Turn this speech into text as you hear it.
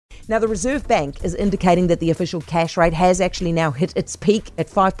Now, the Reserve Bank is indicating that the official cash rate has actually now hit its peak at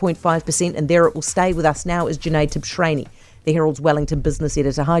 5.5%, and there it will stay. With us now is Jenee Tibshraeny, the Herald's Wellington business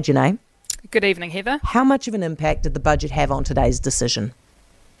editor. Hi, Jenee. Good evening, Heather. How much of an impact did the budget have on today's decision?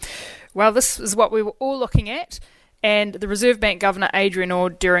 Well, this is what we were all looking at, and the Reserve Bank Governor Adrian Orr,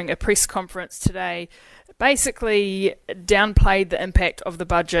 during a press conference today, basically downplayed the impact of the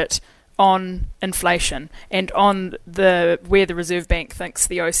budget on inflation and on where the Reserve Bank thinks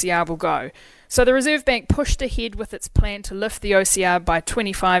the OCR will go. So the Reserve Bank pushed ahead with its plan to lift the OCR by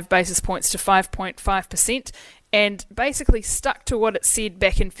 25 basis points to 5.5%, and basically stuck to what it said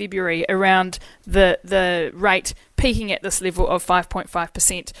back in February around the rate peaking at this level of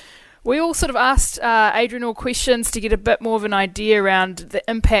 5.5%. We all sort of asked Adrian Orr questions to get a bit more of an idea around the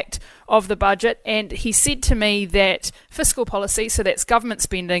impact of the budget, and he said to me that fiscal policy, so that's government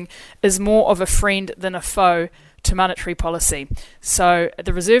spending, is more of a friend than a foe to monetary policy. So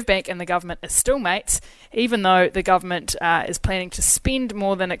the Reserve Bank and the government are still mates, even though the government is planning to spend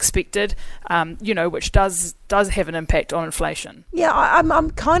more than expected, which does have an impact on inflation. Yeah, I'm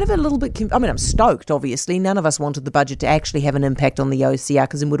kind of a little bit... I'm stoked, obviously. None of us wanted the budget to actually have an impact on the OCR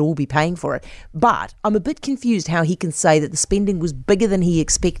because then we'd all be paying for it. But I'm a bit confused how he can say that the spending was bigger than he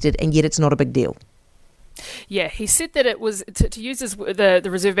expected and yet it's not a big deal. Yeah, he said that it was, to use the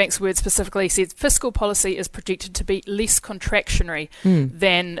Reserve Bank's words specifically, he said fiscal policy is projected to be less contractionary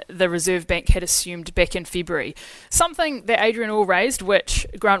than the Reserve Bank had assumed back in February. Something that Adrian Orr raised, which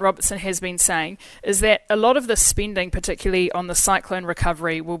Grant Robertson has been saying, is that a lot of the spending, particularly on the cyclone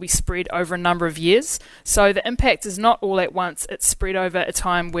recovery, will be spread over a number of years. So the impact is not all at once, it's spread over a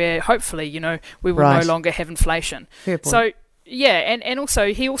time where hopefully, we will no longer have inflation. Fair point. So yeah, and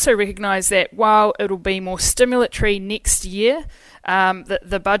also he also recognised that while it'll be more stimulatory next year,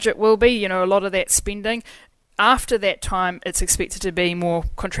 the budget will be, a lot of that spending, after that time it's expected to be more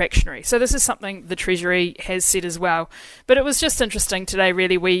contractionary. So this is something the Treasury has said as well. But it was just interesting today,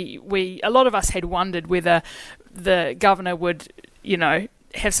 really. We a lot of us had wondered whether the governor would,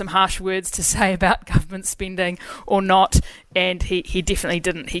 have some harsh words to say about government spending or not, and he definitely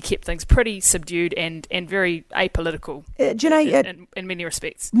didn't. He kept things pretty subdued and very apolitical Jenee, in many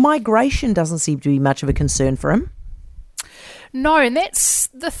respects. Migration doesn't seem to be much of a concern for him. No, and that's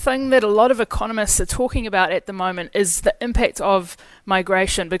the thing that a lot of economists are talking about at the moment, is the impact of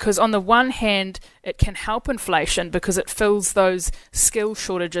migration, because on the one hand it can help inflation because it fills those skill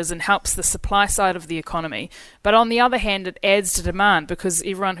shortages and helps the supply side of the economy, but on the other hand it adds to demand because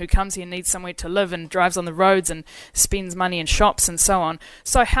everyone who comes here needs somewhere to live and drives on the roads and spends money in shops and so on.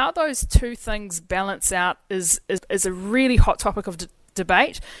 So how those two things balance out is a really hot topic of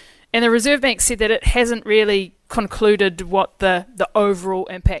debate. And the Reserve Bank said that it hasn't really concluded what the overall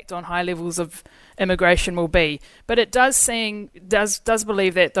impact on high levels of immigration will be. But it does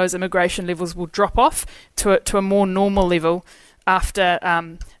believe that those immigration levels will drop off to a more normal level after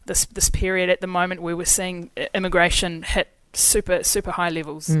this period at the moment where we're seeing immigration hit super high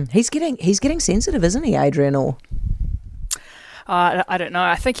levels. He's getting sensitive, isn't he, Adrian Orr? I don't know.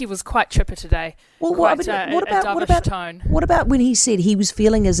 I think he was quite chipper today. Well, what about tone? What about when he said he was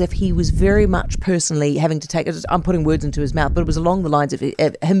feeling as if he was very much personally having to take it? I'm putting words into his mouth, but it was along the lines of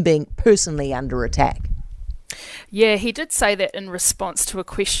him being personally under attack. Yeah, he did say that in response to a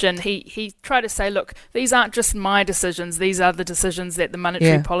question. He tried to say, look, these aren't just my decisions. These are the decisions that the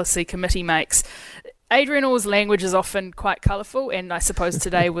Monetary Policy Committee makes. Adrian Orr's language is often quite colourful, and I suppose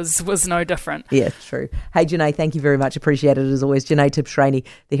today was no different. Yeah, true. Hey, Jenee, thank you very much. Appreciate it as always. Jenee Tibshraeny,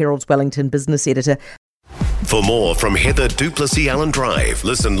 the Herald's Wellington business editor. For more from Heather Duplessis Allen Drive,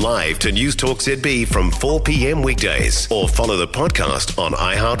 listen live to News Talk ZB from 4 p.m. weekdays or follow the podcast on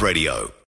iHeartRadio.